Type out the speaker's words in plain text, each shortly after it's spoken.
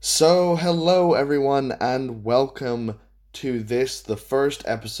So, hello everyone, and welcome to the first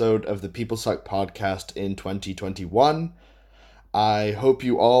episode of the People Suck podcast in 2021. I hope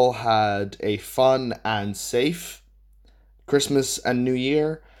you all had a fun and safe Christmas and New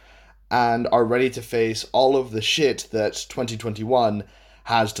Year, and are ready to face all of the shit that 2021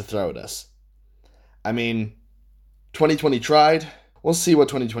 has to throw at us. I mean, 2020 tried, we'll see what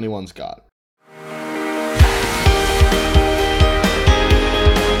 2021's got.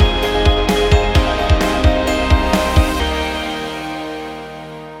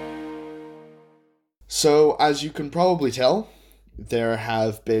 So, as you can probably tell, there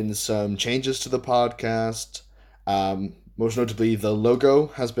have been some changes to the podcast. Most notably, the logo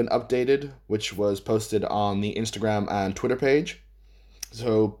has been updated, which was posted on the Instagram and Twitter page.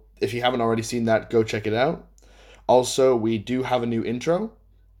 So, if you haven't already seen that, go check it out. Also, we do have a new intro.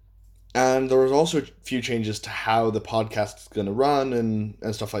 And there was also a few changes to how the podcast is going to run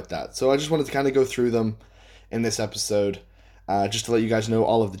and stuff like that. So, I just wanted to kind of go through them in this episode. Just to let you guys know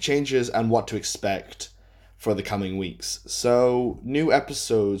all of the changes and what to expect for the coming weeks. So, new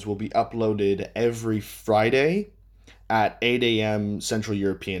episodes will be uploaded every Friday at 8 a.m. Central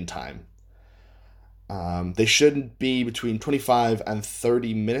European Time. They should be between 25 and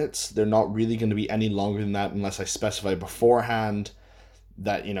 30 minutes. They're not really going to be any longer than that unless I specify beforehand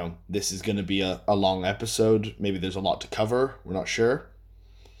that, this is going to be a long episode. Maybe there's a lot to cover. We're not sure.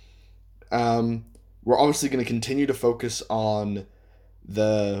 We're obviously going to continue to focus on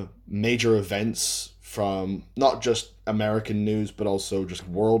the major events from not just American news, but also just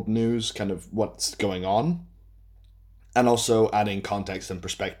world news, kind of what's going on. And also adding context and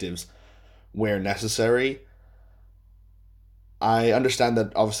perspectives where necessary. I understand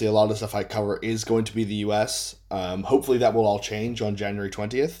that obviously a lot of the stuff I cover is going to be the US. Hopefully that will all change on January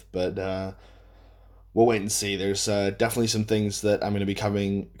 20th, but we'll wait and see. There's definitely some things that I'm going to be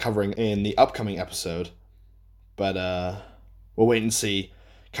covering in the upcoming episode. But we'll wait and see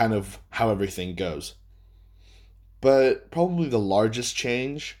kind of how everything goes. But probably the largest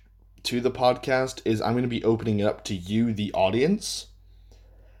change to the podcast is I'm going to be opening it up to you, the audience,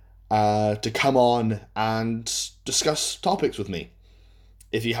 to come on and discuss topics with me.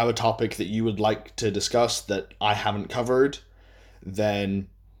 If you have a topic that you would like to discuss that I haven't covered, then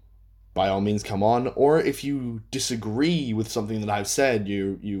by all means come on. Or if you disagree with something that I've said,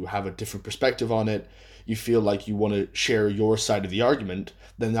 you have a different perspective on it, you feel like you want to share your side of the argument,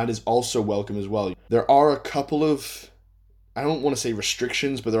 then that is also welcome as well. There are a couple of, I don't want to say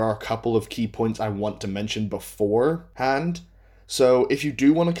restrictions, but there are a couple of key points I want to mention beforehand. So if you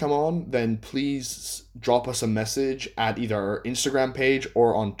do want to come on, then please drop us a message at either our Instagram page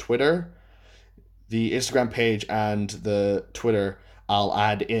or on Twitter. The Instagram page and the Twitter I'll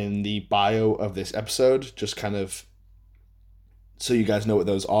add in the bio of this episode, just kind of so you guys know what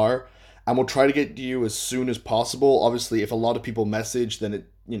those are. And we'll try to get to you as soon as possible. Obviously, if a lot of people message, then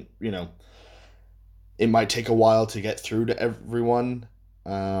it might take a while to get through to everyone.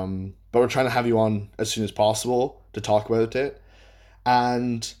 But we're trying to have you on as soon as possible to talk about it.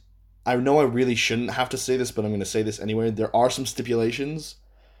 And I know I really shouldn't have to say this, but I'm going to say this anyway. There are some stipulations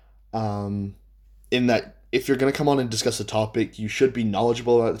in that if you're going to come on and discuss a topic, you should be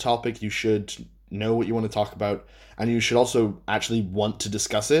knowledgeable about the topic. You should know what you want to talk about. And you should also actually want to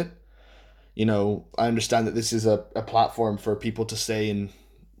discuss it. I understand that this is a platform for people to say in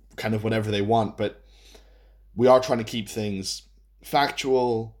kind of whatever they want, but we are trying to keep things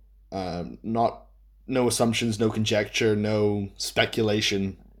factual, no assumptions, no conjecture, no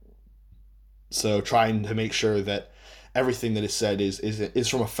speculation. So trying to make sure that everything that is said is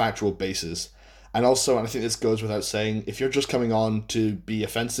from a factual basis. And also, and I think this goes without saying, if you're just coming on to be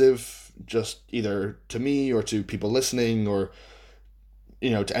offensive, just either to me or to people listening or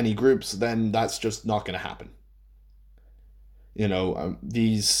to any groups, then that's just not going to happen.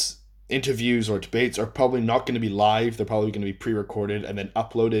 These interviews or debates are probably not going to be live. They're probably going to be pre-recorded and then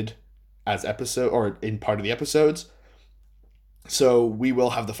uploaded as episode or in part of the episodes. So we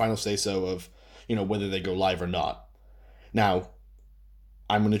will have the final say-so of, whether they go live or not. Now,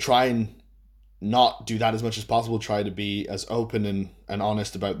 I'm going to try and not do that as much as possible, try to be as open and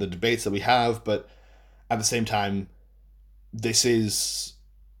honest about the debates that we have, but at the same time, this is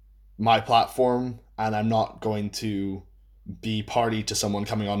my platform, and I'm not going to be party to someone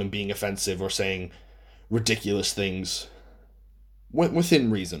coming on and being offensive or saying ridiculous things within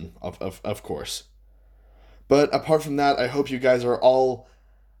reason, of course. But apart from that, I hope you guys are all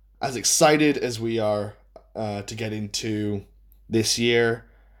as excited as we are to get into this year.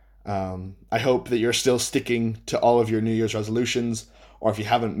 I hope that you're still sticking to all of your New Year's resolutions, or if you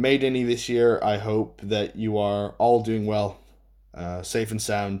haven't made any this year, I hope that you are all doing well safe and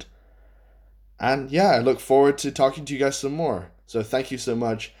sound. And yeah, I look forward to talking to you guys some more. So thank you so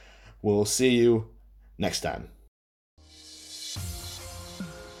much. We'll see you next time.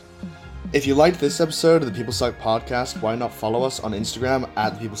 If you liked this episode of the People Suck Podcast, why not follow us on Instagram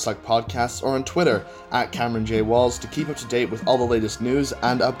at the People Suck Podcast or on Twitter at Cameron J. Walls to keep up to date with all the latest news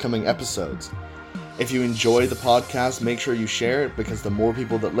and upcoming episodes. If you enjoy the podcast, make sure you share it, because the more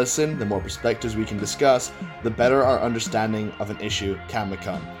people that listen, the more perspectives we can discuss, the better our understanding of an issue can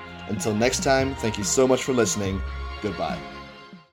become. Until next time, thank you so much for listening. Goodbye.